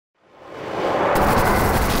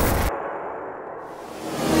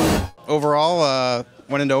overall.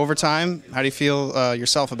 Went into overtime. How do you feel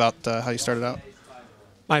yourself about how you started out?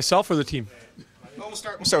 Myself or the team? Well, we'll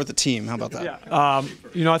start with the team. How about that?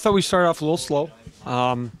 Yeah. I thought we started off a little slow,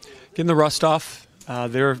 getting the rust off.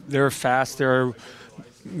 They're fast. They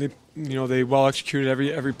well executed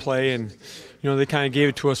every play, and they kind of gave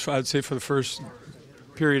it to us. I'd say for the first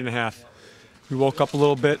period and a half, we woke up a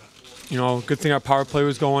little bit. Good thing our power play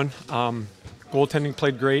was going. Goaltending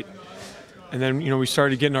played great. And then, we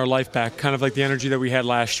started getting our life back, kind of like the energy that we had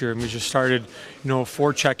last year. And we just started,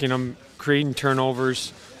 forechecking them, creating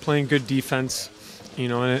turnovers, playing good defense,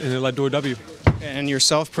 and it led to a W. And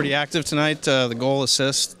yourself, pretty active tonight. The goal,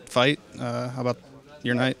 assist, fight. How about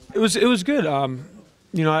your night? It was good. I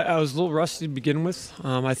was a little rusty to begin with.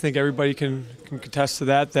 I think everybody can contest to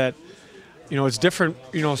that. It's different,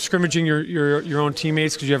 scrimmaging your own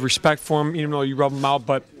teammates because you have respect for them, even though you rub them out.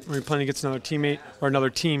 But when you're playing against another teammate or another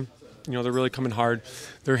team, they're really coming hard.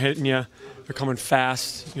 They're hitting you. They're coming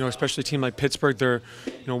fast. Especially a team like Pittsburgh. They're,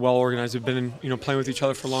 well organized. They've been, playing with each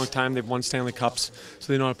other for a long time. They've won Stanley Cups,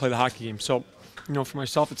 so they know how to play the hockey game. So, for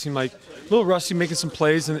myself, it seemed like a little rusty making some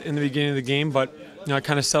plays in the beginning of the game, but I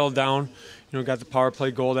kind of settled down. Got the power play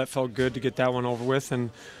goal. That felt good to get that one over with. And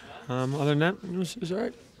other than that, it was all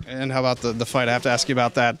right. And how about the fight? I have to ask you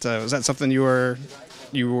about that. Was that something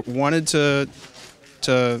you wanted to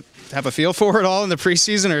have a feel for at all in the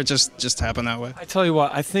preseason, or it just happened that way? I tell you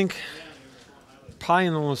what, I think probably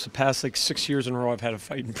in almost the past 6 years in a row I've had a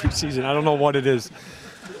fight in preseason. I don't know what it is.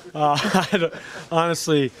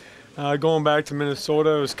 Honestly, going back to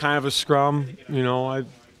Minnesota, it was kind of a scrum. I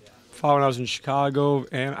fought when I was in Chicago,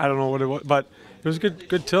 and I don't know what it was, but it was a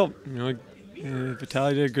good tilt.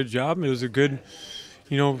 Vitaly did a good job. It was a good,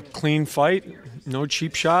 clean fight. No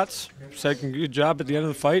cheap shots. Second good job at the end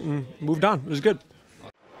of the fight, and moved on. It was good.